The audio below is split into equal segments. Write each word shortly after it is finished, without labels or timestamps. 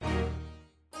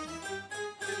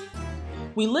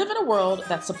We live in a world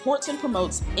that supports and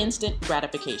promotes instant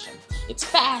gratification. It's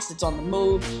fast, it's on the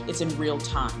move, it's in real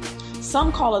time.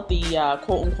 Some call it the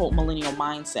quote-unquote millennial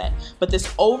mindset, but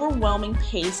this overwhelming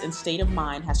pace and state of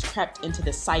mind has crept into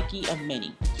the psyche of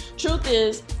many. Truth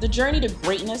is, the journey to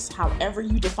greatness, however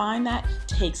you define that,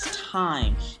 takes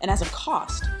time and has a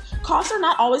cost. Costs are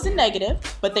not always a negative,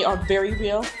 but they are very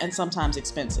real and sometimes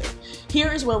expensive.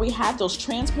 Here is where we have those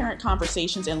transparent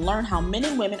conversations and learn how men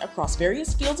and women across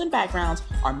various fields and backgrounds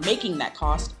are making that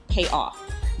cost pay off.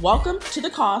 Welcome to The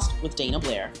Cost with Dana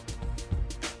Blair.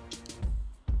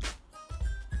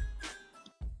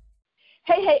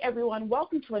 Hey everyone,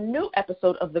 welcome to a new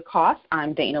episode of The Cost.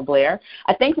 I'm Dana Blair.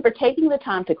 I thank you for taking the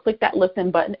time to click that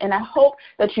listen button, and I hope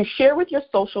that you share with your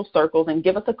social circles and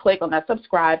give us a click on that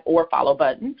subscribe or follow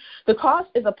button. The Cost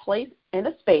is a place and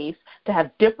a space to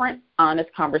have different, honest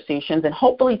conversations and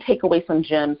hopefully take away some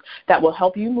gems that will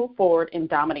help you move forward and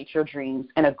dominate your dreams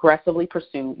and aggressively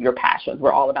pursue your passions.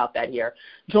 We're all about that here.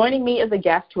 Joining me is a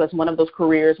guest who has one of those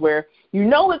careers where you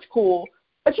know it's cool,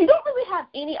 but you don't really have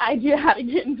any idea how to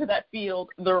get into that field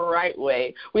the right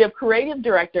way. We have creative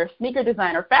director, sneaker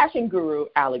designer, fashion guru,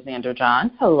 Alexander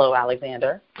John. Hello,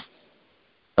 Alexander.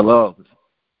 Hello.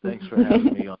 Thanks for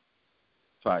having me on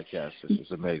the podcast. This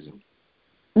is amazing.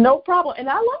 No problem. And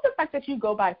I love the fact that you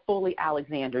go by fully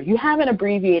Alexander. You haven't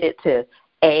abbreviated to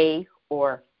A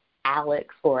or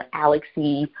Alex or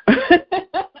Alexi.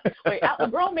 Wait, a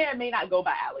grown man may not go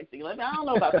by Alexi. I don't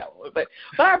know about that one. But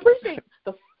I appreciate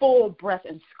the full breadth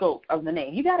and scope of the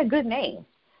name. You got a good name.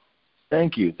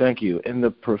 Thank you. In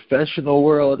the professional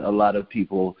world, a lot of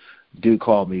people do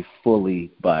call me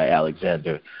fully by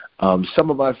Alexander. Some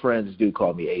of my friends do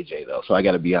call me AJ, though, so I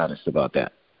got to be honest about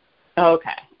that. Okay.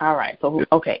 All right. So,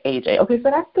 AJ. Okay,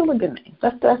 so that's still a good name.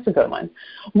 That's a good one.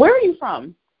 Where are you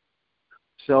from?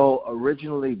 So,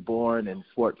 originally born in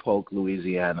Fort Polk,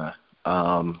 Louisiana.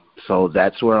 So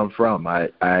that's where I'm from.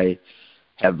 I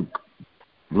have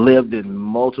lived in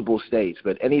multiple states,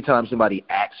 but anytime somebody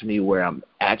asks me where I'm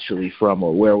actually from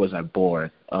or where was I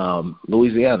born,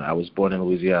 Louisiana. I was born in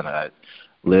Louisiana. I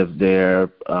lived there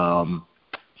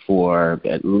for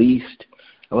at least,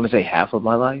 I want to say half of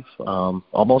my life,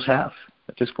 almost half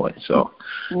at this point. So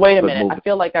wait a minute. I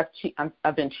feel like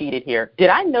I've been cheated here.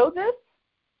 Did I know this?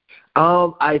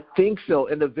 I think so.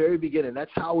 In the very beginning,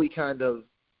 that's how we kind of,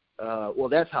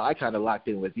 that's how I kind of locked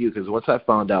in with you, because once I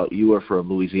found out you were from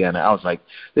Louisiana, I was like,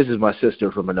 this is my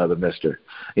sister from another mister.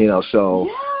 So.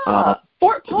 Yeah.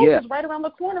 Fort Polk is right around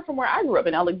the corner from where I grew up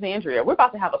in Alexandria. We're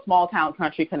about to have a small town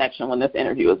country connection when this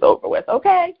interview is over with,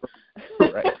 okay?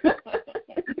 Right.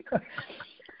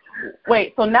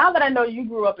 Wait, so now that I know you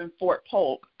grew up in Fort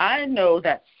Polk, I know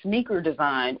that sneaker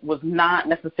design was not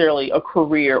necessarily a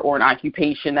career or an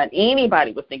occupation that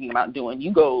anybody was thinking about doing.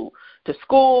 You go to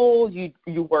school,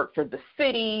 you work for the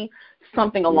city,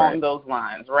 something along those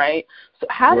lines, right? So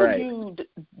how did you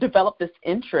develop this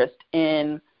interest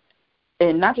in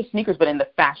not just sneakers, but in the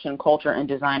fashion culture and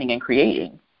designing and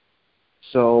creating?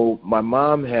 So my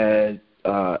mom had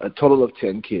a total of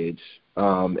 10 kids.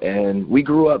 And we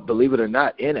grew up, believe it or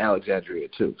not, in Alexandria,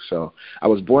 too. So I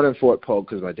was born in Fort Polk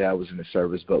because my dad was in the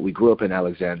service, but we grew up in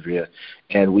Alexandria,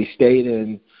 and we stayed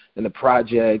in the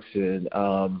projects, and,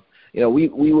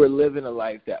 we were living a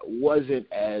life that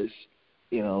wasn't as,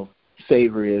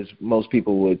 savory as most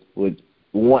people would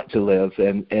want to live.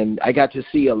 And I got to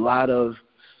see a lot of,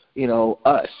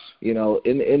 us,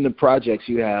 in the projects.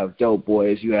 You have dope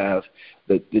boys, you have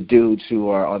the dudes who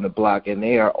are on the block, and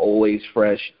they are always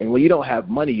fresh. And when you don't have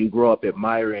money, you grow up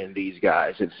admiring these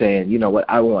guys and saying, you know what,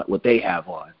 I want what they have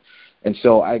on. And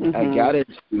so I got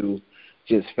into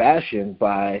just fashion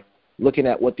by looking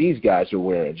at what these guys are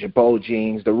wearing, Jabot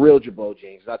jeans, the real Jabot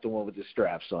jeans, not the one with the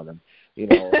straps on them,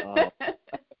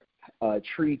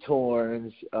 tree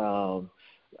torns.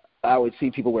 I would see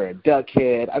people wearing duck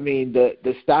head. I mean,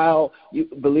 the style,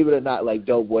 believe it or not, like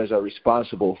dope boys are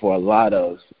responsible for a lot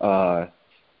of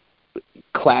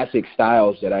classic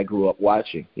styles that I grew up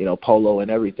watching, polo and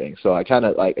everything. So I kind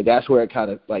of that's where it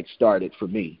kind of started for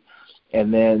me.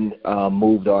 And then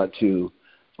moved on to,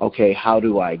 okay, how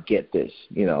do I get this,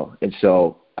 And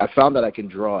so I found that I can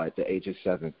draw at the age of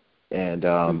 7 and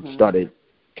started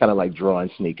kind of drawing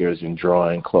sneakers and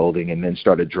drawing clothing, and then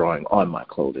started drawing on my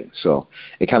clothing. So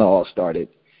it kind of all started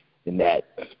in that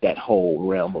whole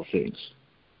realm of things.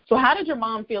 So how did your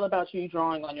mom feel about you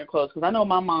drawing on your clothes? Because I know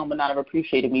my mom would not have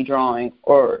appreciated me drawing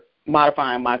or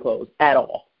modifying my clothes at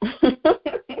all.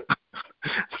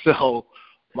 So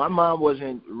my mom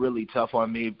wasn't really tough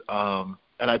on me,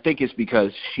 and I think it's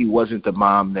because she wasn't the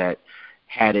mom that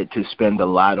had it to spend a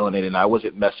lot on it, and I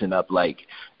wasn't messing up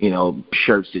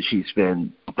shirts that she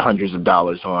spent hundreds of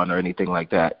dollars on or anything like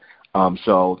that.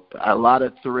 So a lot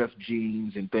of thrift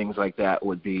jeans and things like that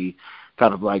would be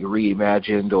kind of like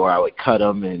reimagined, or I would cut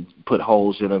them and put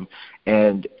holes in them.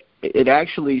 And it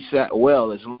actually sat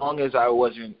well as long as I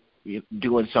wasn't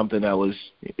doing something that was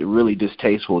really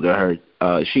distasteful to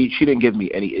her. She didn't give me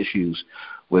any issues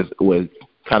with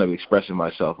kind of expressing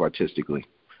myself artistically.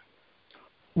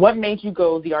 What made you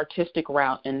go the artistic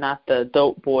route and not the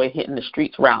dope boy hitting the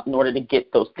streets route in order to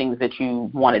get those things that you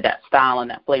wanted, that style and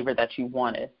that flavor that you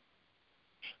wanted?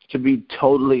 To be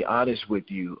totally honest with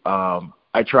you,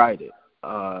 I tried it.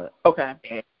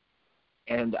 Okay.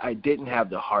 And I didn't have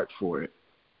the heart for it.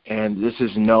 And this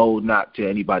is no knock to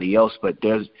anybody else, but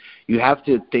you have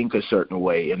to think a certain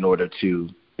way in order to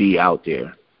be out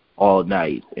there all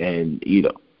night. And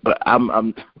but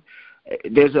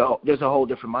there's a whole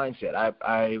different mindset.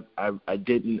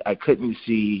 I couldn't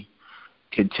see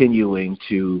continuing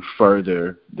to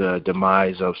further the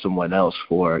demise of someone else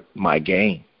for my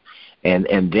gain.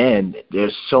 And then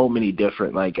there's so many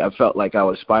different, like, I felt like I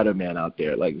was Spider-Man out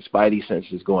there. Like, Spidey sense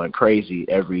is going crazy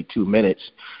every 2 minutes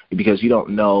because you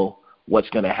don't know what's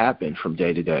going to happen from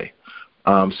day to day.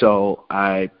 So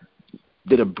I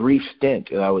did a brief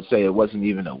stint, and I would say it wasn't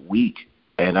even a week,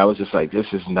 and I was just like, this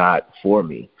is not for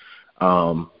me.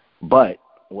 But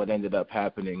what ended up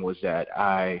happening was that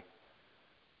I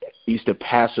used to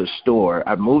pass a store.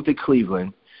 I moved to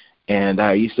Cleveland, and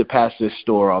I used to pass this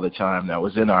store all the time that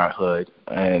was in our hood,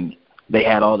 and they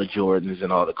had all the Jordans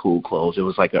and all the cool clothes. It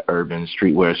was like an urban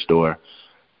streetwear store.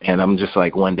 And I'm just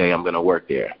like, one day I'm going to work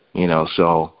there,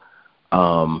 So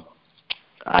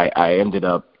I ended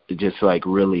up just like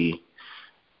really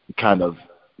kind of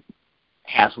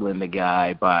hassling the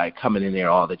guy by coming in there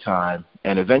all the time.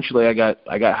 And eventually I got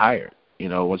hired,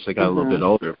 once I got a little bit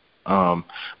older.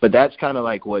 But that's kind of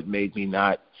like what made me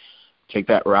not take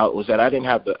that route, was that I didn't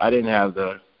have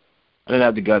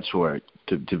the guts for it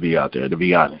to be out there, to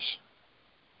be honest.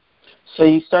 So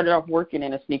you started off working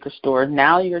in a sneaker store.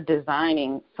 Now you're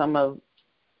designing some of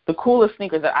the coolest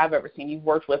sneakers that I've ever seen you've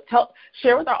worked with.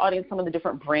 Share with our audience some of the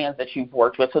different brands that you've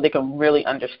worked with so they can really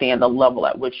understand the level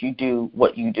at which you do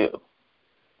what you do.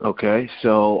 Okay,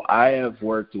 so I have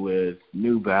worked with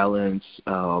New Balance,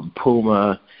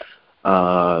 Puma,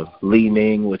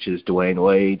 Li-Ning, which is Dwayne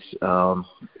Wade's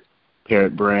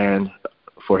parent brand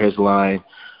for his line.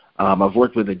 I've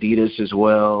worked with Adidas as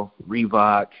well,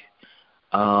 Reebok.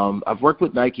 I've worked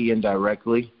with Nike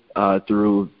indirectly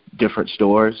through different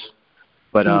stores,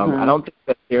 but I don't think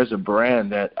that there's a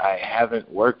brand that I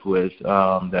haven't worked with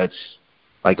that's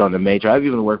like on the major. I've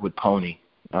even worked with Pony,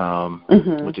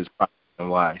 which is probably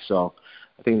why. So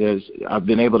I think I've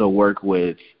been able to work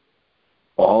with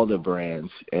all the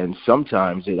brands, and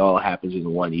sometimes it all happens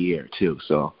in 1 year too.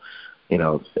 So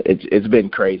it's been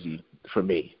crazy for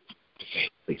me.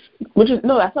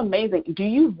 That's amazing. Do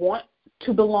you want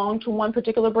to belong to one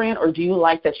particular brand, or do you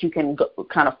like that you can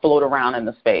kind of float around in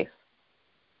the space?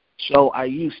 So I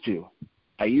used to.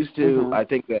 I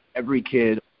think that every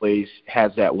kid always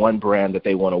has that one brand that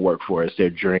they want to work for as their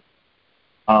dream.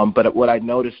 But what I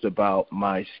noticed about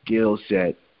my skill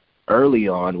set early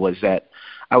on was that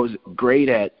I was great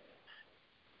at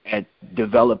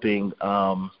developing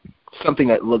something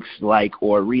that looks like,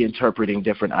 or reinterpreting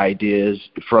different ideas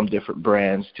from different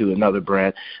brands to another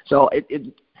brand. So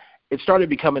it started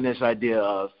becoming this idea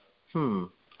of,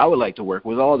 I would like to work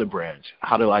with all the brands.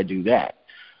 How do I do that?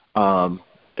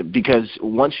 Because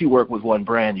once you work with one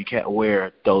brand, you can't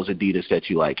wear those Adidas that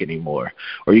you like anymore,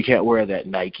 or you can't wear that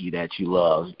Nike that you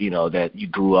love, that you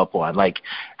grew up on. Like,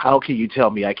 how can you tell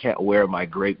me I can't wear my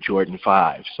Grape Jordan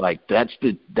 5s? Like, that's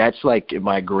like in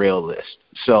my grail list.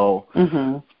 So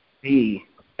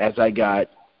as I got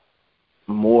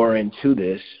more into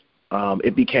this,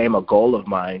 it became a goal of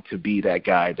mine to be that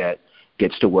guy that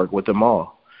gets to work with them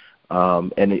all.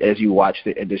 And as you watch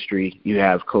the industry, you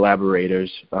have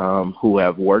collaborators who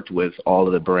have worked with all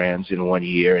of the brands in 1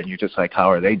 year, and you're just like, how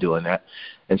are they doing that?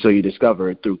 And so you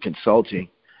discover through consulting,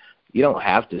 you don't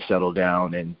have to settle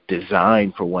down and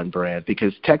design for one brand,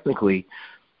 because technically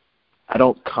I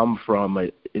don't come from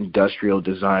an industrial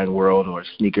design world or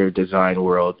sneaker design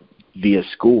world via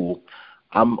school.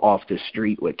 I'm off the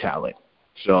street with talent.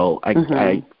 So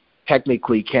I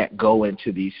technically can't go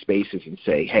into these spaces and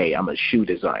say, hey, I'm a shoe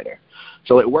designer.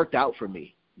 So it worked out for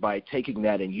me by taking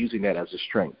that and using that as a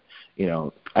strength.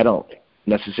 I don't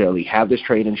necessarily have this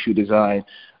trade in shoe design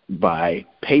by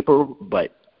paper,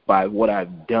 but by what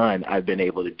I've done, I've been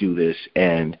able to do this,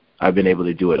 and I've been able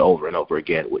to do it over and over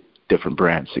again with different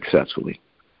brands successfully.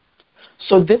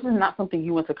 So this is not something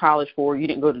you went to college for. You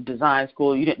didn't go to design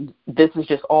school. This is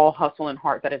just all hustle and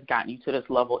heart that has gotten you to this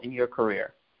level in your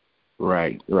career.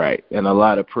 Right. And a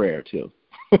lot of prayer too.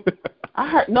 I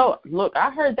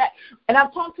heard that. And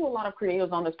I've talked to a lot of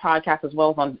creatives on this podcast as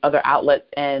well as on other outlets,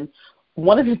 and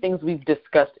one of the things we've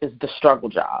discussed is the struggle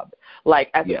job.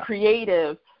 Like, as a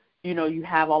creative, you know, you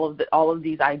have all of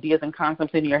these ideas and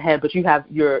concepts in your head, but you have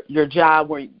your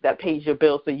job that pays your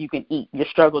bills so you can eat, your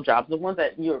struggle jobs, the ones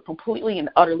that you're completely and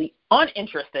utterly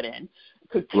uninterested in,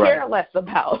 could care less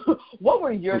about. What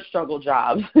were your struggle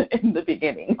jobs in the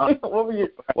beginning?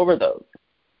 What were those?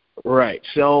 Right.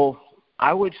 So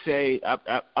I would say,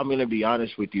 I'm going to be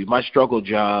honest with you, my struggle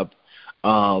job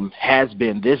has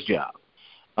been this job.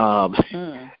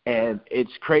 And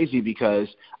it's crazy because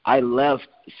I left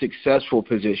successful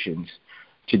positions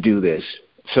to do this.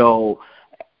 So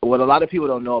what a lot of people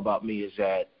don't know about me is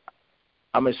that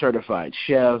I'm a certified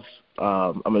chef.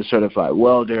 I'm a certified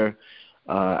welder.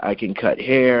 I can cut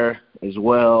hair as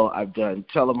well. I've done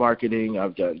telemarketing.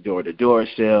 I've done door-to-door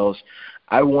sales.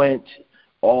 I went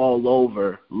all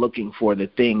over looking for the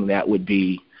thing that would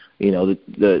be, you know,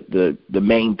 the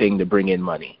main thing to bring in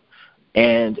money.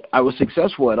 And I was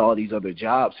successful at all these other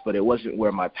jobs, but it wasn't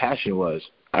where my passion was.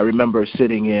 I remember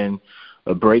sitting in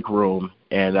a break room,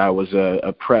 and I was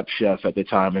a prep chef at the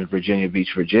time in Virginia Beach,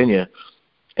 Virginia,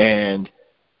 and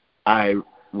I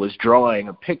was drawing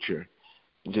a picture,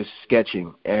 just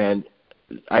sketching, and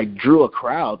I drew a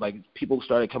crowd. Like, people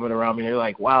started coming around me, and they're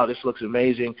like, wow, this looks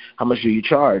amazing. How much do you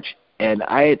charge? And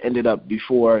I had ended up,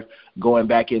 before going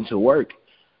back into work,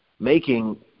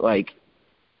 making like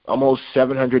almost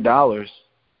 $700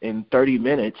 in 30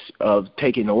 minutes of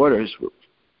taking orders.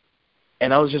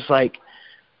 And I was just like,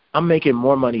 I'm making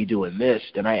more money doing this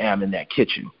than I am in that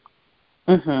kitchen.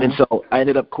 And so I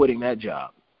ended up quitting that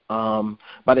job.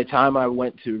 By the time I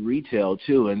went to retail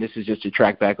too, and this is just to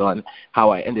track back on how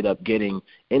I ended up getting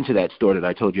into that store that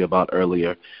I told you about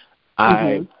earlier,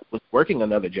 I was working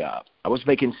another job. I was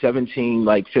making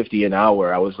 $17.50 an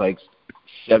hour. I was like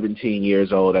 17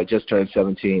 years old. I just turned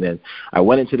 17, and I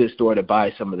went into this store to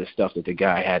buy some of the stuff that the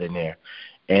guy had in there.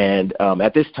 And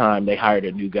at this time, they hired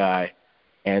a new guy,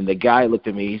 and the guy looked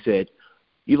at me. He said,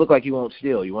 "You look like you won't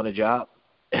steal. You want a job?"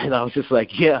 And I was just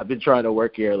like, "Yeah, I've been trying to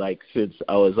work here like since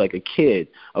I was like a kid,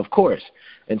 of course."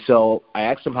 And so I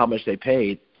asked them how much they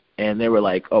paid, and they were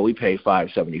like, "Oh, we pay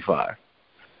 $5.75."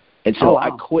 And so I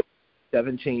quit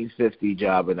 $17.50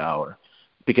 job an hour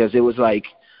because it was like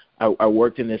I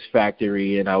worked in this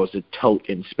factory, and I was a tote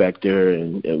inspector,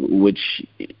 and which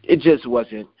it just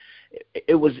wasn't.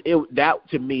 That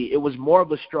to me, it was more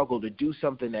of a struggle to do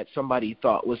something that somebody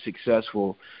thought was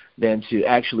successful than to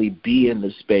actually be in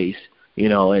the space, you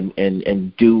know,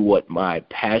 and do what my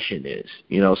passion is,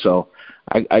 you know. So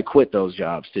I quit those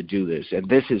jobs to do this, and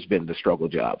this has been the struggle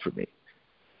job for me.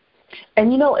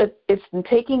 And, you know, it's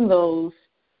taking those,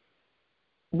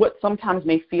 what sometimes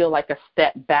may feel like a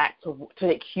step back to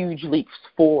take huge leaps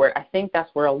forward. I think that's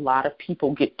where a lot of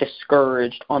people get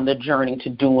discouraged on the journey to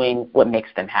doing what makes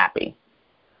them happy.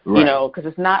 Right. You know, because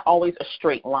it's not always a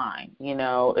straight line. You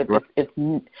know,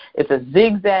 it's a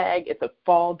zigzag, it's a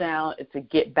fall down, it's a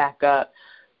get back up.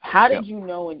 How did you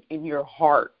know in your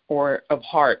heart or of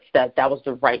hearts that was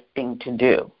the right thing to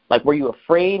do? Like, were you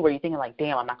afraid? Were you thinking like,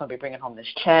 damn, I'm not going to be bringing home this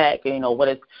check? You know, what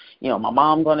is, you know, my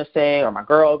mom going to say or my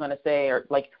girl going to say? Or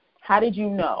like, how did you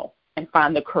know and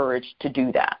find the courage to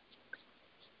do that?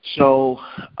 So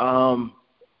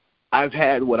I've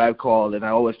had what I've called, and I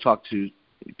always talk to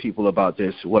people about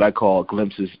this, what I call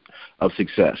glimpses of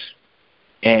success.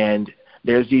 And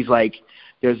there's these light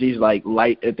at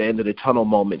the end of the tunnel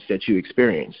moments that you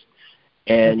experience.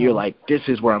 And you're like, this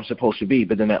is where I'm supposed to be,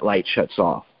 but then that light shuts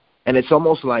off. And it's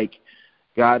almost like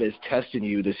God is testing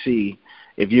you to see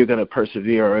if you're going to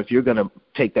persevere or if you're going to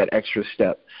take that extra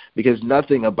step, because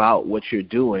nothing about what you're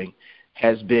doing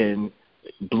has been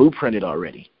blueprinted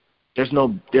already. There's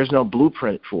no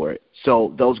blueprint for it.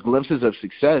 So those glimpses of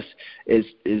success is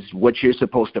what you're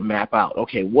supposed to map out.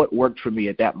 Okay, what worked for me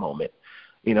at that moment?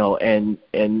 You know, and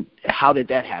how did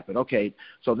that happen? Okay,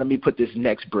 so let me put this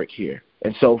next brick here.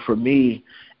 And so for me,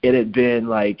 it had been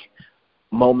like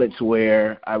moments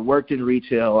where I worked in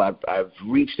retail. I've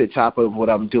reached the top of what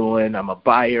I'm doing. I'm a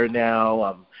buyer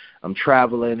now. I'm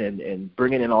traveling and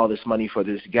bringing in all this money for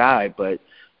this guy. But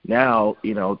now,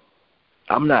 you know,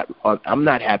 I'm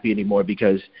not happy anymore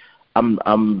because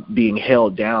I'm being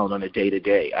held down on a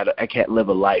day-to-day. I can't live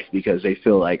a life because they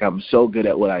feel like I'm so good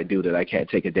at what I do that I can't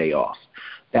take a day off.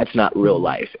 That's not real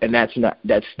life, and that's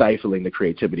stifling the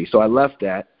creativity. So I left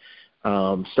that,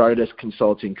 started a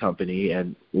consulting company,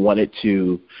 and wanted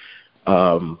to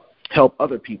help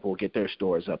other people get their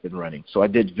stores up and running. So I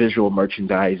did visual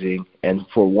merchandising, and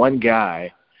for one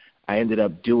guy, I ended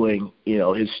up doing, you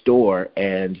know, his store,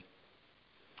 and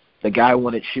the guy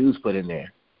wanted shoes put in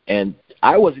there. And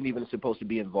I wasn't even supposed to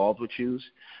be involved with shoes.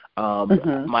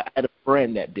 I had a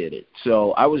friend that did it.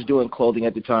 So I was doing clothing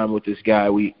at the time with this guy.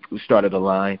 We started a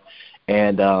line.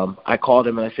 And I called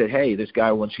him and I said, hey, this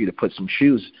guy wants you to put some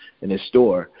shoes in his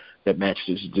store that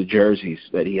matches the jerseys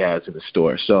that he has in the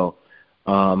store. So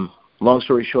long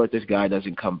story short, this guy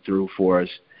doesn't come through for us,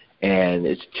 and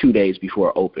it's 2 days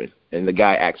before open. And the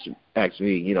guy asked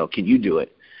me, you know, can you do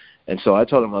it? And so I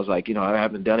told him, I was like, you know, I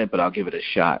haven't done it, but I'll give it a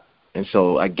shot. And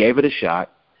so I gave it a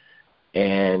shot,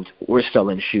 and we're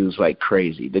selling shoes like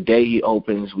crazy. The day he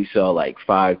opens, we sell like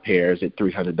 5 pairs at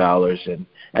 $300. And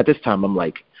at this time, I'm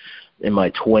like in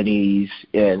my 20s,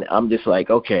 and I'm just like,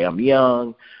 okay, I'm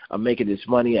young. I'm making this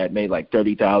money. I made like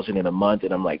 $30,000 in a month,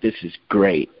 and I'm like, this is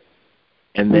great.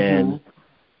 And then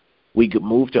we could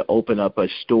move to open up a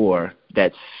store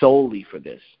that's solely for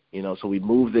this. You know, so we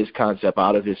moved this concept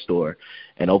out of his store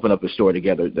and open up a store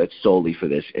together that's solely for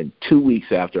this. And 2 weeks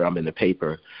after I'm in the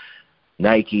paper,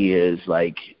 Nike is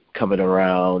like coming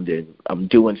around, and I'm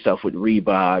doing stuff with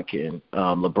Reebok, and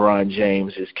LeBron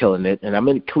James is killing it. And I'm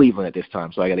in Cleveland at this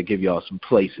time, so I got to give you all some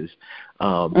places.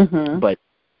 But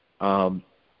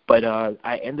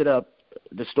I ended up,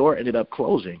 the store ended up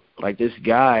closing. Like, this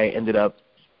guy ended up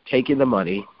taking the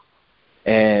money,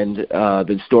 and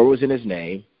the store was in his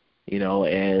name, you know,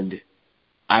 and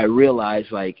I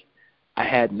realized, like, I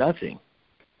had nothing.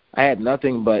 I had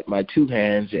nothing but my 2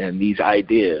 hands and these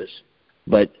ideas,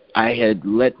 but I had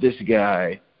let this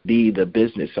guy be the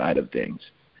business side of things.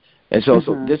 And so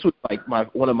this was like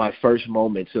one of my first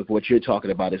moments of what you're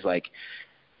talking about, is like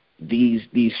these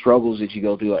struggles that you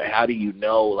go through. How do you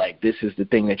know, like, this is the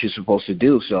thing that you're supposed to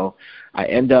do? So I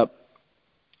end up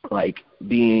like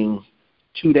being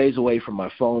 2 days away from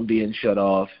my phone being shut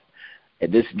off.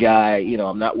 And this guy, you know,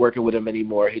 I'm not working with him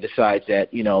anymore. He decides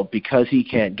that, you know, because he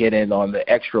can't get in on the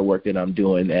extra work that I'm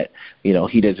doing, that, you know,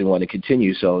 he doesn't want to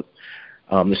continue. So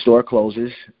the store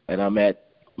closes, and I'm at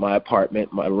my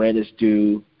apartment. My rent is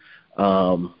due.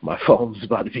 My phone's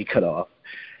about to be cut off.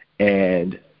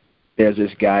 And there's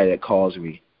this guy that calls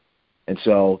me. And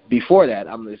so before that,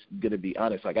 I'm just going to be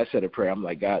honest. Like, I said a prayer. I'm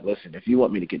like, God, listen, if you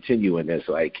want me to continue in this,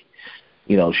 like,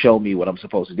 you know, show me what I'm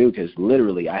supposed to do, because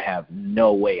literally I have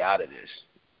no way out of this.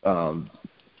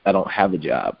 I don't have a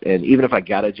job. And even if I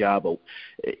got a job,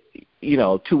 you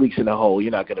know, 2 weeks in the hole,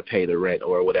 you're not going to pay the rent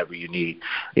or whatever you need.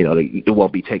 You know, it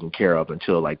won't be taken care of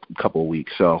until like a couple of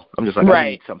weeks. So I'm just like, I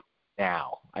need something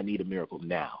now. I need a miracle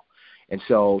now. And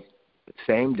so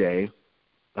same day,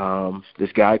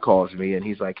 this guy calls me, and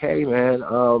he's like, hey, man,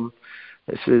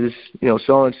 this is, you know,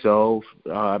 so-and-so.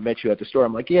 I met you at the store.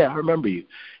 I'm like, yeah, I remember you.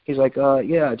 He's like,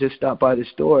 yeah, I just stopped by the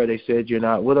store. They said you're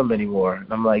not with them anymore.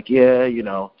 And I'm like, yeah, you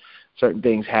know, certain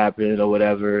things happen or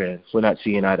whatever, and we're not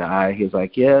seeing eye to eye. He's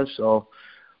like, yeah, so,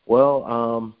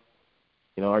 well,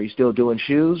 you know, are you still doing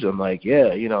shoes? I'm like,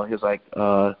 yeah, you know. He's like,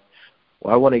 well,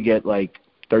 I want to get like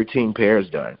 13 pairs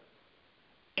done.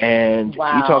 And you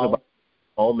talk about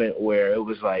a moment where it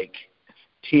was like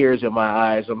tears in my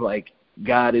eyes. I'm like,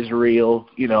 God is real.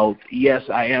 You know, yes,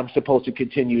 I am supposed to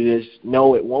continue this.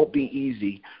 No, it won't be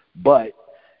easy. But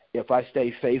if I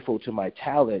stay faithful to my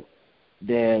talent,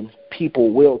 then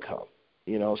people will come.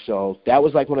 You know, so that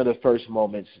was like one of the first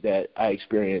moments that I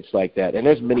experienced like that. And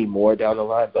there's many more down the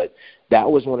line, but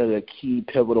that was one of the key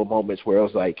pivotal moments where I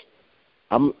was like,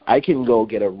 I can go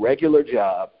get a regular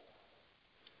job,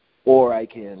 or I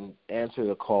can answer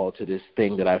the call to this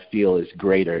thing that I feel is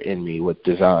greater in me with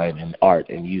design and art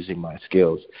and using my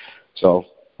skills. So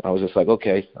I was just like,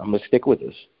 okay, I'm going to stick with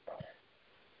this.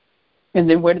 And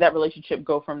then where did that relationship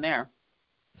go from there?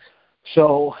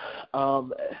 So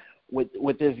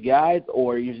with this guy,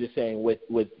 or you're just saying with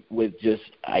just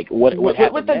like what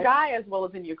happened with the guy as well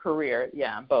as in your career?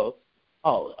 Yeah, both.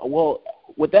 Oh, well,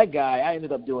 with that guy, I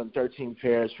ended up doing 13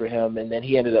 pairs for him, and then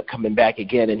he ended up coming back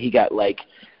again, and he got like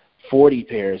 40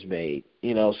 pairs made,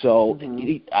 you know. So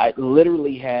I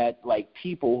literally had like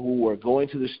people who were going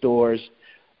to the stores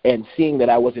and seeing that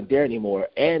I wasn't there anymore,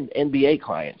 and NBA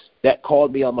clients that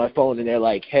called me on my phone, and they're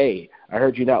like, hey, I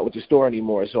heard you're not with the store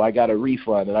anymore, so I got a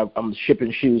refund, and I'm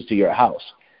shipping shoes to your house.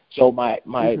 So my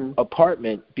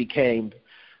apartment became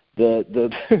the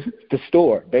the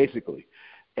store, basically.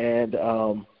 And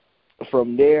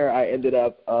from there, I ended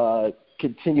up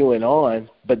continuing on,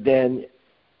 but then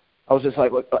I was just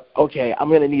like, okay, I'm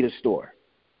going to need a store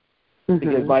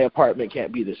because my apartment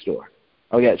can't be the store.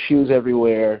 I got shoes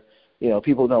everywhere. You know,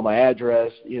 people know my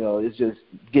address. You know, it's just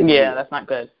getting that's not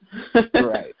good.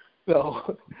 Right.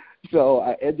 So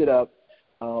I ended up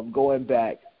going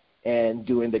back and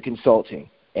doing the consulting.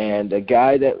 And the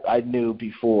guy that I knew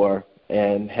before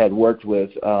and had worked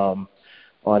with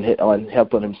on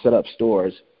helping him set up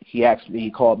stores,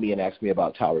 he called me and asked me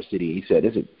about Tower City. He said,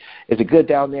 is it good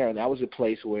down there? And that was a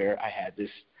place where I had this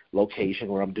location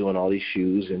where I'm doing all these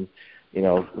shoes and,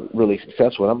 really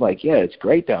successful. And I'm like, yeah, it's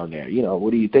great down there.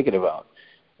 What are you thinking about?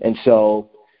 And so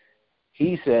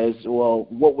he says, well,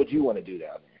 what would you want to do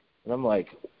down there? And I'm like,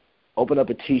 open up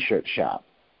a T-shirt shop.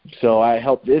 So I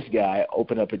helped this guy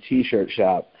open up a T-shirt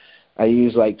shop. I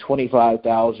used like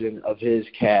 $25,000 of his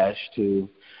cash to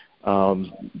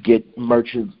get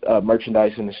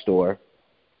merchandise in the store.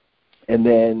 And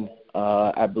then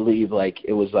I believe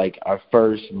it was our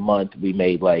first month we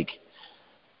made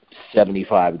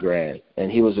 $75,000.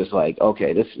 And he was just like,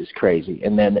 okay, this is crazy.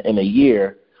 And then in a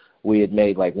year we had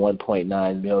made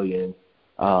 $1.9 million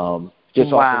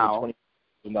just off of a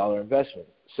 $20,000 investment.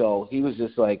 So he was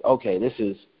just like, okay, this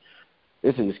is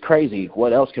crazy.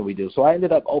 What else can we do? So I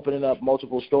ended up opening up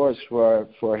multiple stores for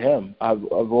him. I've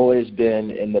always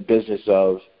been in the business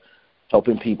of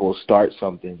helping people start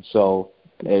something. So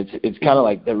it's kind of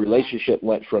like the relationship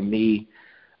went from me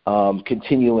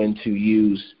continuing to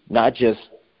use not just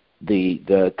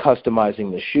the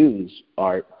customizing the shoes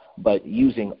art, but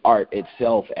using art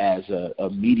itself as a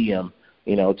medium,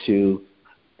 to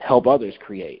help others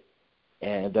create.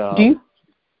 And go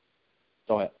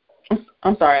ahead.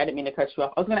 I'm sorry, I didn't mean to cut you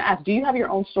off. I was going to ask, do you have your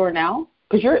own store now?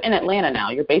 Because you're in Atlanta now.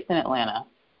 You're based in Atlanta.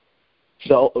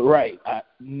 So, right.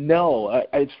 No,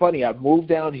 it's funny. I moved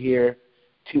down here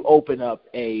to open up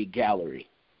a gallery.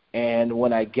 And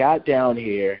when I got down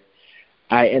here,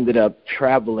 I ended up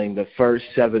traveling the first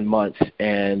 7 months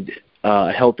and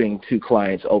helping 2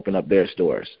 clients open up their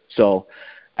stores. So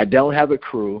I don't have a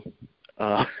crew.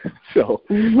 So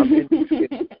I'm in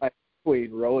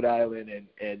between Rhode Island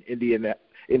and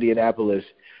Indianapolis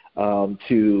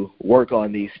to work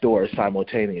on these stores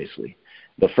simultaneously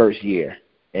the first year.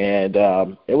 And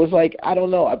it was like, I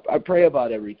don't know, I pray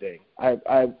about everything. I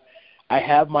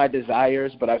have my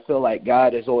desires, but I feel like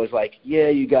God is always like, yeah,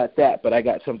 you got that, but I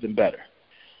got something better.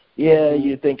 Yeah,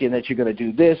 you're thinking that you're going to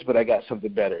do this, but I got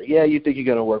something better. Yeah, you think you're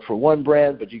going to work for one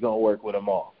brand, but you're going to work with them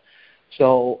all.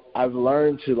 So I've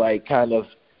learned to kind of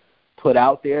put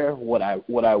out there what I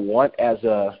want as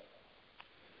a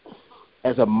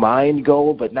mind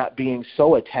goal, but not being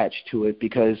so attached to it,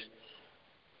 because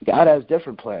God has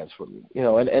different plans for me,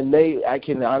 and I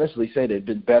can honestly say they've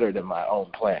been better than my own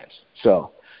plans.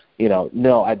 So,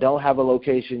 no, I don't have a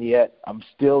location yet. I'm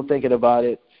still thinking about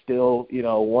it, still,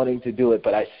 wanting to do it,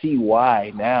 but I see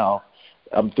why now.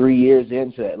 I'm 3 years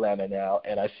into Atlanta now,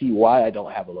 and I see why I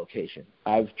don't have a location.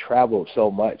 I've traveled so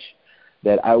much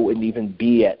that I wouldn't even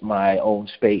be at my own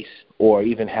space or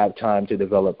even have time to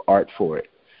develop art for it.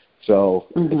 So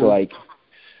it's like,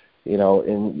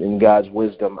 in God's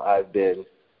wisdom, I've been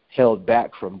held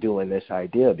back from doing this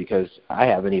idea because I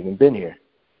haven't even been here.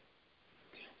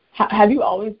 Have you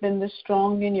always been this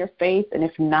strong in your faith? And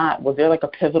if not, was there a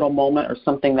pivotal moment or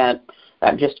something that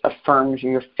just affirms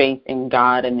your faith in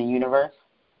God and the universe?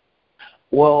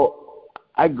 Well,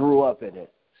 I grew up in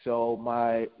it. So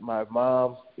my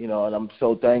mom, and I'm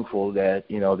so thankful that,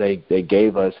 they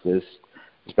gave us this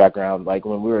background.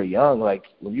 When we were young,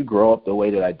 when you grow up the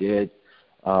way that I did,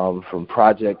 from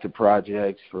project to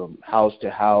project, from house to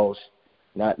house,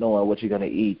 not knowing what you're going to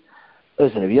eat.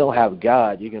 Listen, if you don't have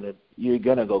God, you're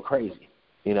gonna go crazy,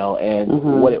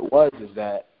 And what it was is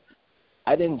that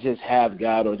I didn't just have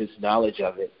God or this knowledge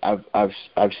of it.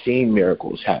 I've seen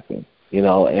miracles happen,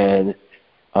 and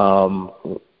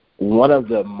one of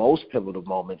the most pivotal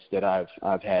moments that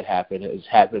I've had happen has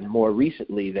happened more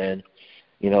recently than,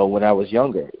 when I was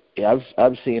younger.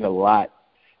 I've seen a lot,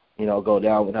 go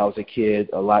down when I was a kid,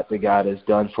 a lot that God has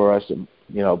done for us, and,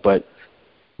 but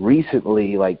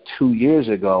recently, 2 years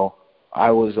ago, I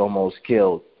was almost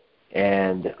killed,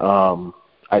 and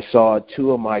I saw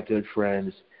 2 of my good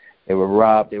friends. They were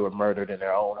robbed, they were murdered in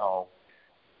their own home,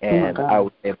 and I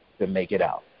was able to make it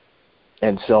out.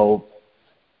 And so,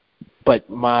 but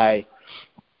my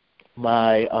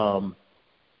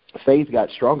faith got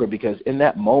stronger because in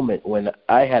that moment when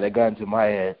I had a gun to my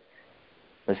head,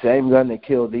 the same gun that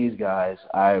killed these guys,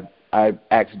 I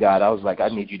asked God, I was like, I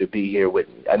need you to be here with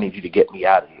me. I need you to get me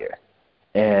out of here.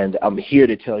 And I'm here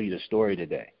to tell you the story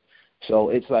today. So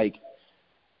it's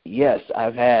yes,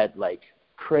 I've had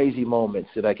crazy moments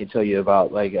that I can tell you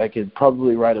about. I could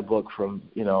probably write a book from,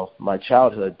 my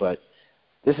childhood, but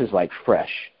this is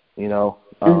fresh, and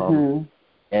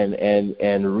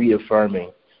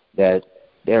reaffirming that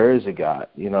there is a God,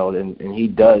 and he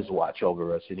does watch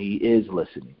over us and he is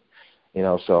listening,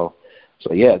 so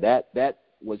yeah, that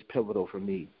was pivotal for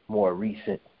me, more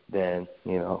recent than,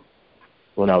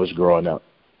 when I was growing up.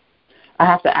 I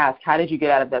have to ask, how did you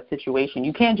get out of that situation?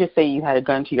 You can't just say you had a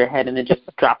gun to your head and then just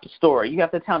drop the story. You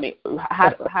have to tell me,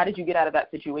 how did you get out of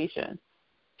that situation?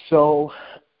 So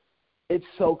it's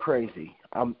so crazy.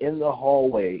 I'm in the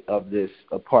hallway of this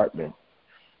apartment.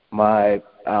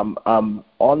 I'm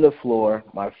on the floor.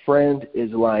 My friend is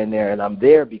lying there, and I'm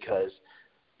there because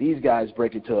these guys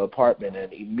break into an apartment,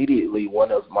 and immediately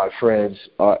one of my friends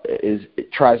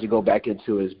tries to go back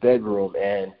into his bedroom,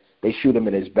 and they shoot him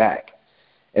in his back.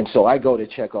 And so I go to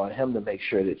check on him to make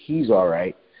sure that he's all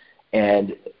right,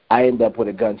 and I end up with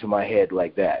a gun to my head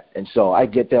like that. And so I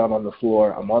get down on the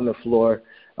floor. I'm on the floor.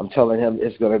 I'm telling him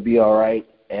it's going to be all right,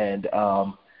 and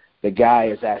the guy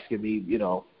is asking me,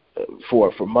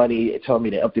 for money, telling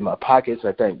me to empty my pockets.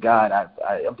 I thank God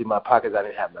I emptied my pockets. I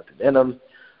didn't have nothing in them.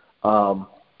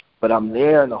 But I'm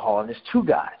there in the hall, and there's two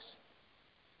guys,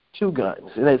 two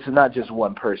guns, and it's not just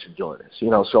one person doing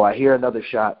this, So I hear another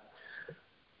shot,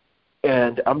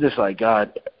 and I'm just like,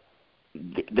 God,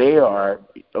 they are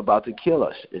about to kill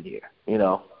us in here,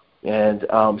 And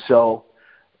so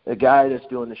the guy that's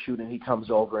doing the shooting, he comes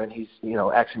over, and he's,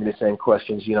 asking me the same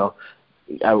questions,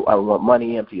 I want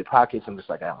money, empty your pockets. I'm just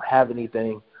like, I don't have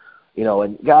anything,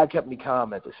 and God kept me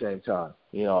calm at the same time.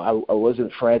 I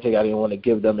wasn't frantic. I didn't want to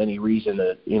give them any reason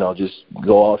to, just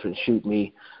go off and shoot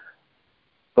me.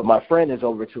 But my friend is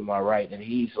over to my right, and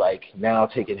he's like now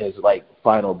taking his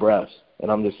final breaths.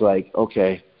 And I'm just like,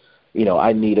 okay,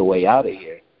 I need a way out of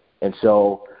here. And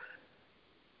so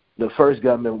the first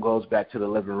gunman goes back to the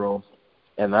living room,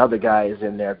 and the other guy is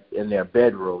in their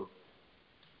bedroom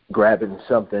grabbing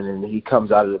something, and he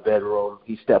comes out of the bedroom.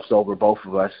 He steps over both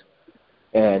of us,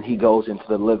 and he goes into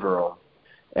the living room.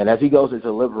 And as he goes into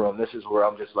the living room, this is where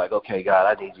I'm just like, okay, God,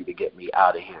 I need you to get me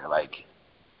out of here,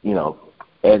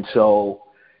 And so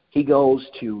he goes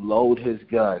to load his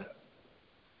gun,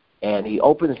 and he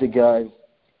opens the gun,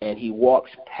 and he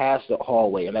walks past the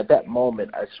hallway. And at that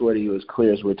moment, I swear to you, as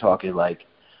clear as we're talking,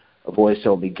 a voice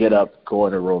told me, get up, go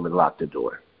in the room, and lock the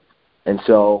door. And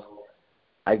so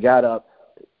I got up,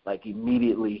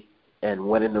 immediately, and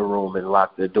went in the room and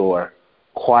locked the door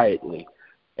quietly.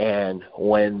 And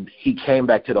when he came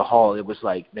back to the hall, it was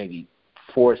maybe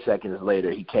 4 seconds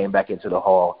later, he came back into the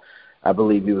hall. I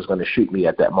believe he was going to shoot me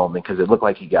at that moment because it looked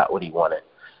like he got what he wanted.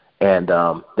 And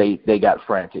they got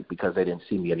frantic because they didn't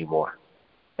see me anymore,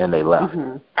 and they left.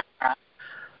 Mm-hmm.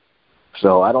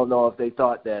 So I don't know if they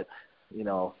thought that,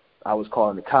 I was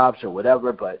calling the cops or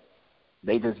whatever, but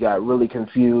they just got really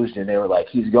confused, and they were like,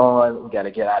 he's gone, we got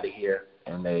to get out of here,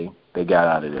 and they got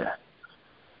out of there.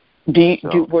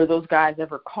 Were those guys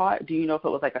ever caught? Do you know if it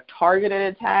was a targeted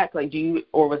attack?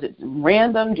 Or was it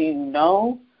random? Do you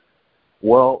know?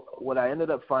 Well, what I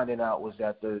ended up finding out was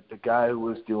that the guy who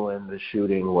was doing the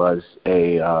shooting was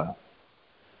he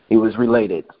was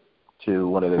related to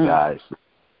one of the guys.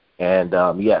 And,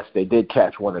 yes, they did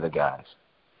catch one of the guys.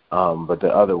 But the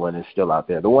other one is still out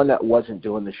there. The one that wasn't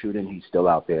doing the shooting, he's still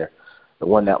out there. The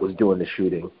one that was doing the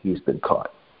shooting, he's been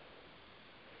caught.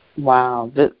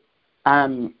 Wow.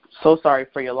 I'm so sorry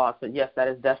for your loss, but yes, that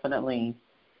is definitely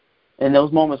in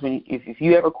those moments when if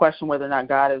you ever question whether or not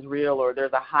God is real or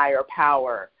there's a higher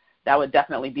power, that would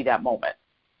definitely be that moment.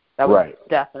 That would right.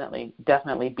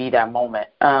 definitely be that moment.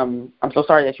 I'm so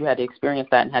sorry that you had to experience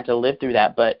that and had to live through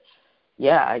that, but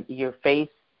yeah, your faith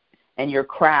and your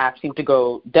craft seem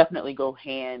to definitely go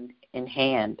hand in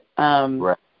hand.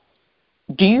 Right.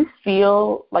 Do you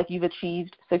feel like you've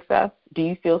achieved success? Do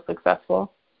you feel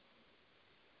successful?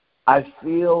 I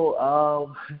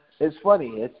feel it's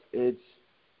funny.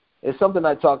 It's something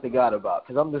I talk to God about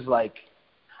because I'm just like,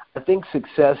 I think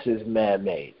success is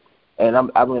man-made, and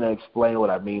I'm going to explain what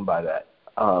I mean by that.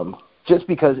 Just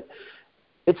because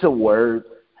it's a word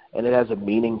and it has a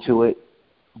meaning to it,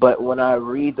 but when I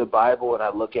read the Bible and I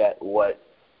look at what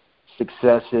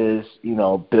success is,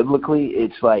 biblically,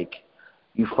 it's like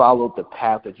you followed the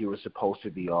path that you were supposed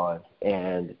to be on,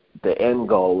 and the end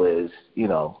goal is,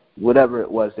 whatever it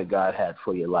was that God had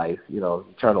for your life,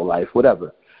 eternal life,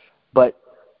 whatever. But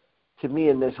to me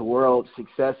in this world,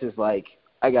 success is like,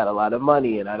 I got a lot of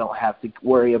money and I don't have to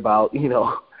worry about,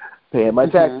 paying my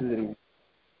taxes anymore.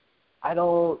 I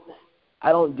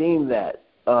don't deem that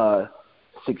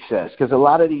success because a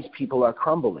lot of these people are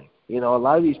crumbling. A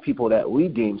lot of these people that we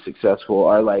deem successful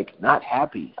are not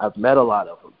happy. I've met a lot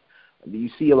of them. You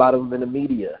see a lot of them in the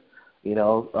media.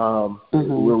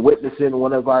 We're witnessing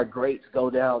one of our greats go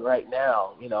down right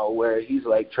now, where he's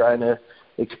trying to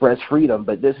express freedom.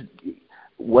 But this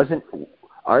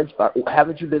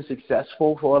haven't you been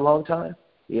successful for a long time?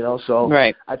 So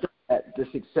right. I think that the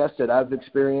success that I've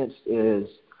experienced is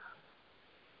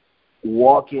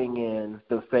walking in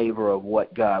the favor of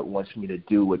what God wants me to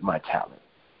do with my talent.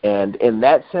 And in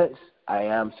that sense, I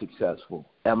am successful.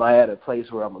 Am I at a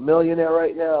place where I'm a millionaire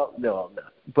right now? No, I'm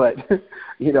not. But,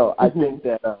 I think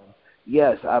that,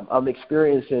 yes, I'm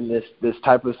experiencing this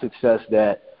type of success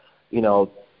that,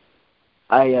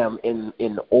 I am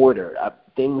in order.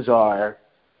 Things are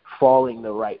falling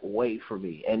the right way for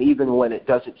me. And even when it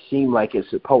doesn't seem like it's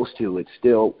supposed to, it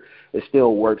still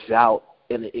works out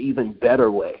in an even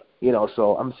better way.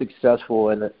 So I'm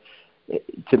successful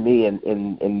to me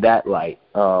in that light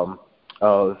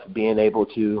of being able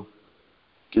to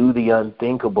do the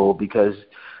unthinkable because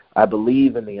I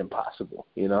believe in the impossible,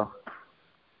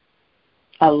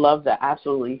 I love that.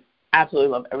 Absolutely.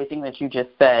 Absolutely love everything that you just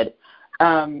said.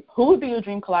 Who would be your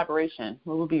dream collaboration?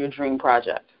 Who would be your dream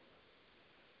project?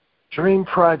 Dream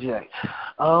project.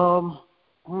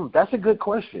 That's a good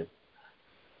question.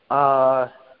 Man.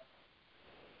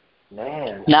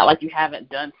 Not like you haven't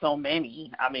done so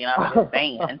many. I mean, I'm just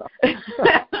saying.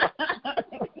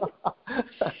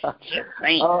 Just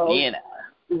saying,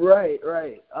 Right.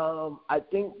 I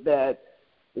think that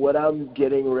what I'm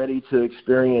getting ready to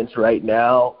experience right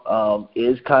now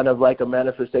is kind of like a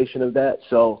manifestation of that.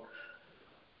 So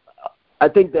I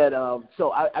think that I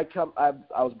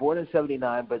was born in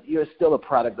 '79, but you're still a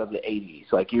product of the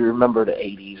 '80s. Like you remember the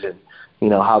 '80s and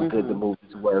how good the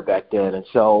movies were back then. And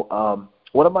so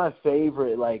one of my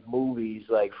favorite movies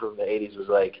from the '80s was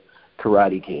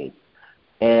Karate Kid.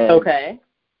 And okay.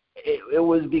 It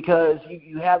was because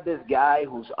you have this guy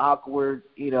who's awkward,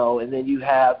 and then you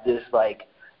have this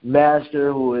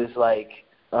master who is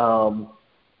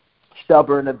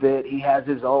stubborn a bit. He has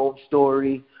his own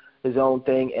story, his own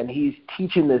thing, and he's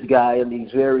teaching this guy in these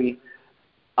very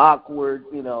awkward,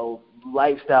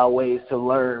 lifestyle ways to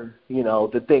learn,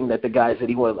 the thing that the guy said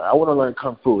I want to learn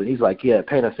Kung Fu. And he's like, yeah,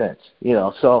 paint a fence,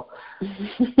 So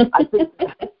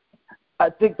I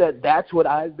think that that's what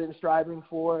I've been striving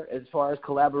for as far as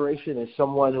collaboration, is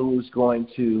someone who's going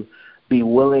to be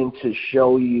willing to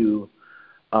show you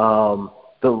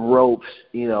the ropes,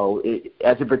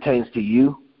 as it pertains to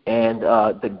you. And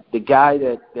the guy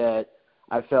that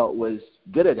I felt was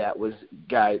good at that was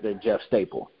Jeff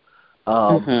Staple.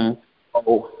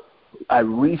 So I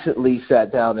recently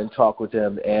sat down and talked with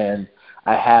him, and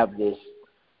I have this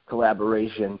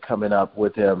collaboration coming up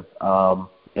with him,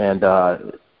 and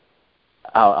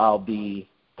I'll be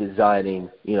designing,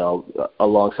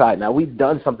 alongside. Now, we've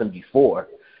done something before,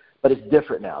 but it's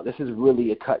different now. This is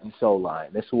really a cut and sew line.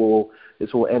 This will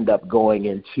end up going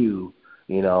into,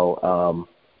 his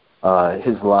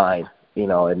line,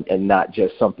 and not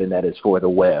just something that is for the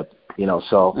web,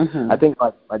 So I think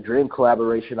my dream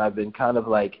collaboration, I've been kind of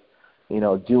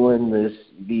doing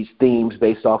these themes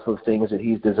based off of things that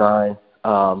he's designed.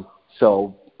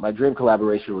 So my dream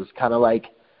collaboration was kind of like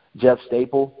Jeff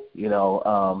Staple,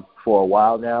 for a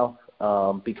while now,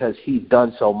 because he's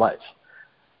done so much.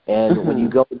 And when you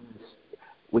go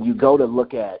to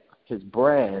look at his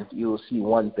brand, you'll see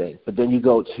one thing. But then you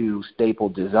go to Staple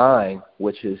Design,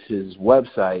 which is his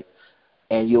website,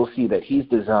 and you'll see that he's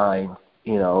designed,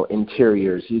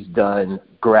 interiors. He's done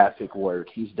graphic work.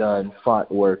 He's done font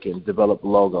work and developed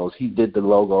logos. He did the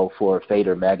logo for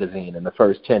Fader magazine in the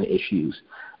first 10 issues.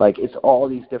 It's all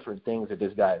these different things that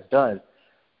this guy has done.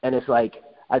 And it's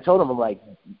I told him, I'm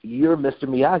you're Mr.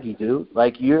 Miyagi, dude.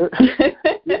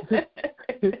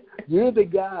 You're the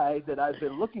guy that I've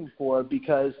been looking for,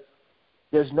 because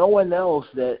there's no one else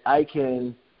that I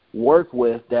can work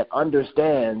with that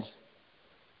understands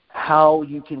how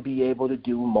you can be able to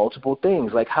do multiple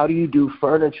things. How do you do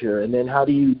furniture, and then how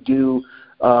do you do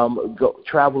go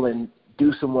travel and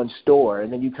do someone's store,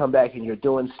 and then you come back and you're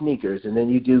doing sneakers, and then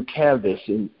you do canvas,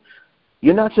 and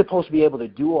you're not supposed to be able to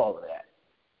do all of that.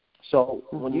 So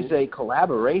when you say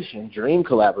collaboration, dream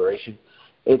collaboration,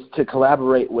 it's to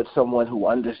collaborate with someone who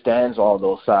understands all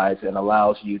those sides and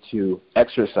allows you to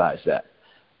exercise that.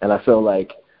 And I feel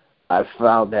like I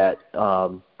found that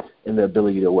in the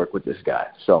ability to work with this guy.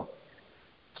 So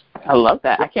I love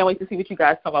that. I can't wait to see what you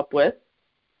guys come up with.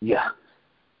 Yeah.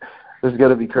 This is going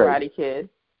to be crazy. Karate Kid.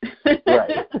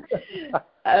 Right.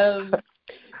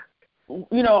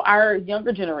 Our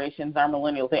younger generations, our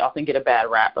millennials, they often get a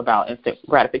bad rap about instant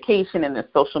gratification in the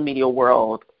social media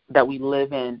world that we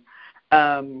live in.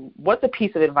 What's a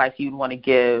piece of advice you'd want to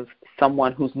give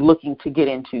someone who's looking to get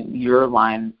into your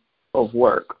line of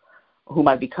work, who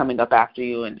might be coming up after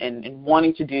you and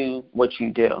wanting to do what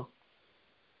you do?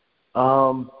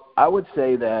 I would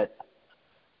say that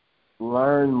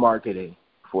learn marketing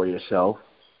for yourself.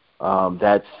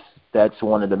 That's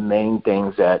one of the main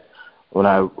things that when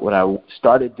I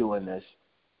started doing this,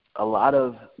 a lot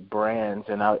of brands,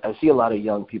 and I see a lot of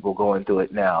young people going through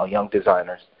it now, young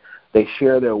designers, they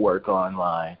share their work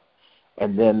online,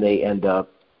 and then they end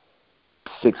up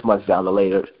 6 months down the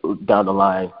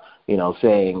line,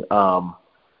 saying,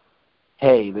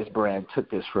 hey, this brand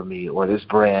took this from me, or this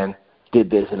brand did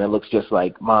this and it looks just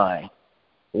like mine.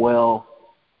 Well,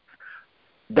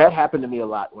 that happened to me a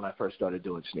lot when I first started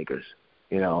doing sneakers.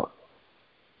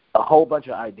 A whole bunch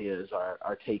of ideas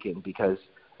are taken because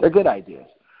they're good ideas.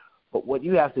 But what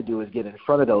you have to do is get in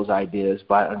front of those ideas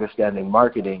by understanding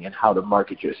marketing and how to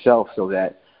market yourself so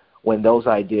that when those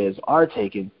ideas are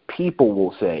taken, people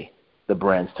will say the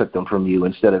brands took them from you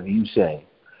instead of you saying,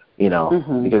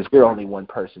 because you're only one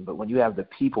person. But when you have the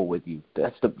people with you,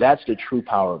 that's the true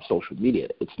power of social media.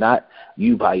 It's not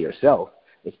you by yourself.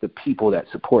 It's the people that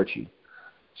support you.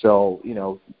 So,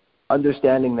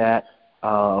 understanding that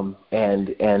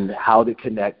and how to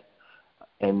connect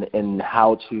and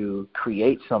how to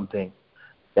create something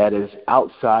that is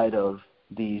outside of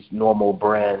these normal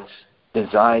brands'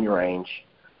 design range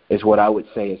is what I would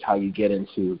say is how you get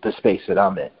into the space that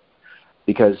I'm in.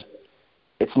 Because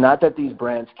it's not that these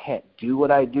brands can't do what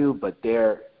I do, but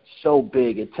they're so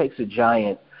big, it takes a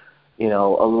giant, a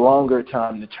longer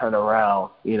time to turn around,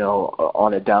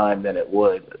 on a dime than it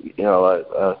would,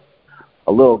 a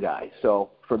little guy. So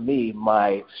for me,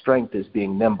 my strength is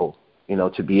being nimble,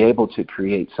 to be able to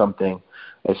create something.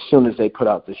 As soon as they put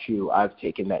out the shoe, I've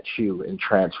taken that shoe and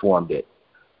transformed it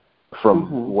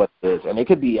from what it is. And it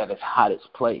could be at its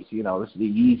hottest place. This is the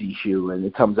Yeezy shoe, and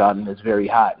it comes out and it's very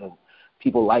hot, and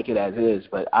people like it as is.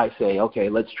 But I say, okay,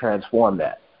 let's transform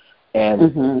that.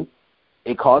 And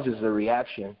it causes a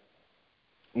reaction,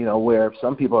 where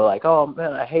some people are like, oh,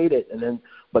 man, I hate it.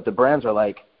 But the brands are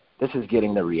like, this is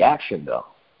getting the reaction, though.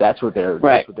 That's what they're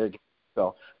getting.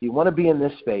 So you want to be in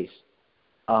this space.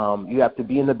 You have to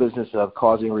be in the business of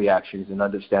causing reactions and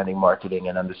understanding marketing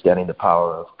and understanding the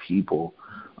power of people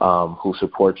who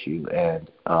support you and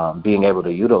being able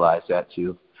to utilize that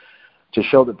to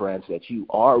show the brands that you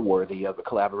are worthy of a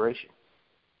collaboration.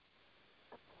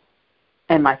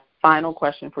 And my final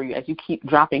question for you, as you keep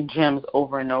dropping gems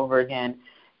over and over again,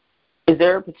 is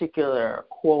there a particular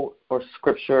quote or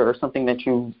scripture or something that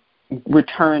you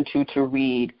return to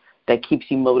read that keeps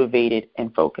you motivated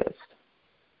and focused?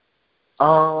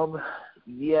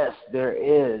 Yes, there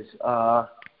is.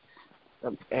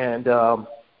 And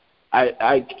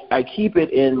I keep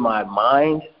it in my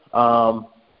mind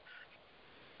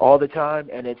all the time,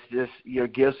 and it's just your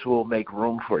gifts will make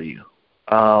room for you.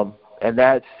 And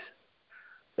that's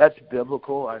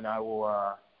biblical, and I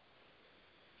will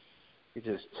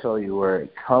just tell you where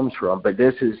it comes from. But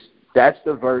that's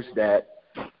the verse that,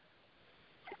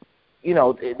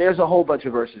 there's a whole bunch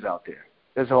of verses out there.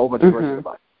 There's a whole bunch of verses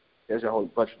about it. There's a whole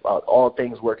bunch about all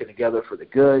things working together for the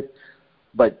good.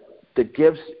 But the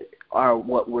gifts are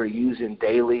what we're using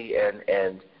daily,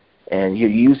 and you're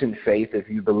using faith if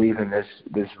you believe in this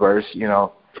verse,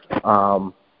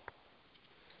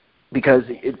 because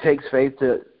it takes faith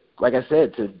to, like I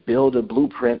said, to build a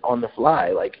blueprint on the fly.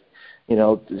 Like,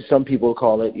 some people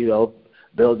call it,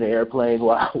 build an airplane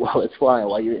while it's flying,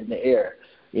 while you're in the air.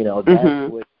 That's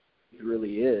what it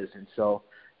really is. And so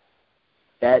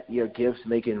that your gifts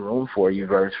making room for you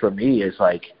verse for me is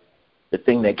like the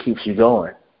thing that keeps you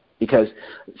going. Because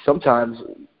sometimes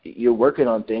you're working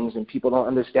on things and people don't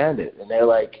understand it. And they're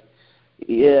like,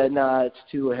 yeah, nah, it's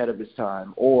too ahead of its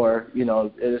time. Or,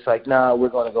 it's like, nah, we're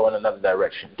going to go in another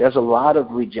direction. There's a lot of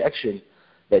rejection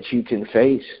that you can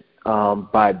face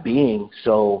by being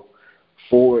so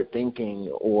forward-thinking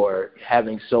or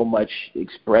having so much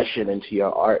expression into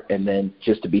your art, and then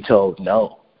just to be told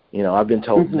no. I've been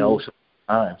told no so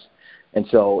many times. And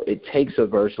so it takes a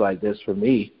verse like this for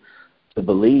me to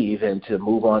believe and to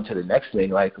move on to the next thing.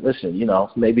 Like, listen,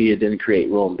 maybe it didn't create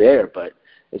room there, but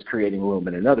it's creating room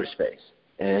in another space.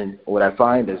 And what I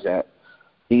find is that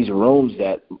these rooms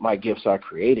that my gifts are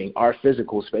creating are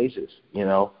physical spaces.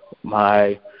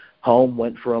 My home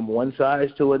went from one size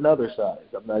to another size.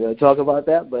 I'm not going to talk about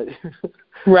that, but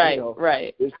right.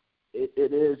 It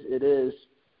is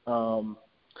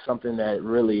something that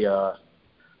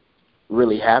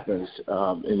really happens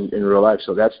in real life.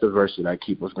 So that's the verse that I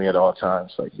keep with me at all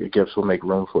times. Like, your gifts will make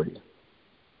room for you.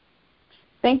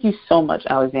 Thank you so much,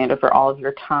 Alexander, for all of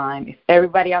your time. If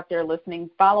everybody out there listening,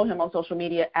 follow him on social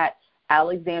media at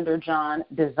Alexander John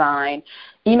Design.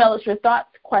 Email us your thoughts,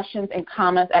 questions, and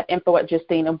comments at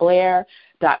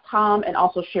info@justdanablair.com, and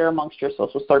also share amongst your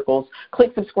social circles.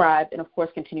 Click subscribe, and, of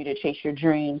course, continue to chase your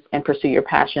dreams and pursue your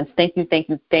passions. Thank you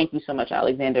so much,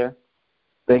 Alexander.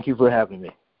 Thank you for having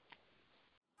me.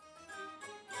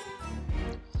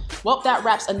 Well, that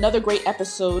wraps another great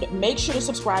episode. Make sure to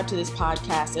subscribe to this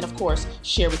podcast and, of course,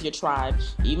 share with your tribe,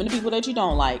 even the people that you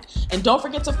don't like. And don't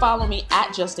forget to follow me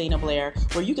at Just Dana Blair,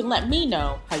 where you can let me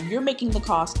know how you're making the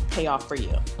cost pay off for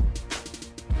you.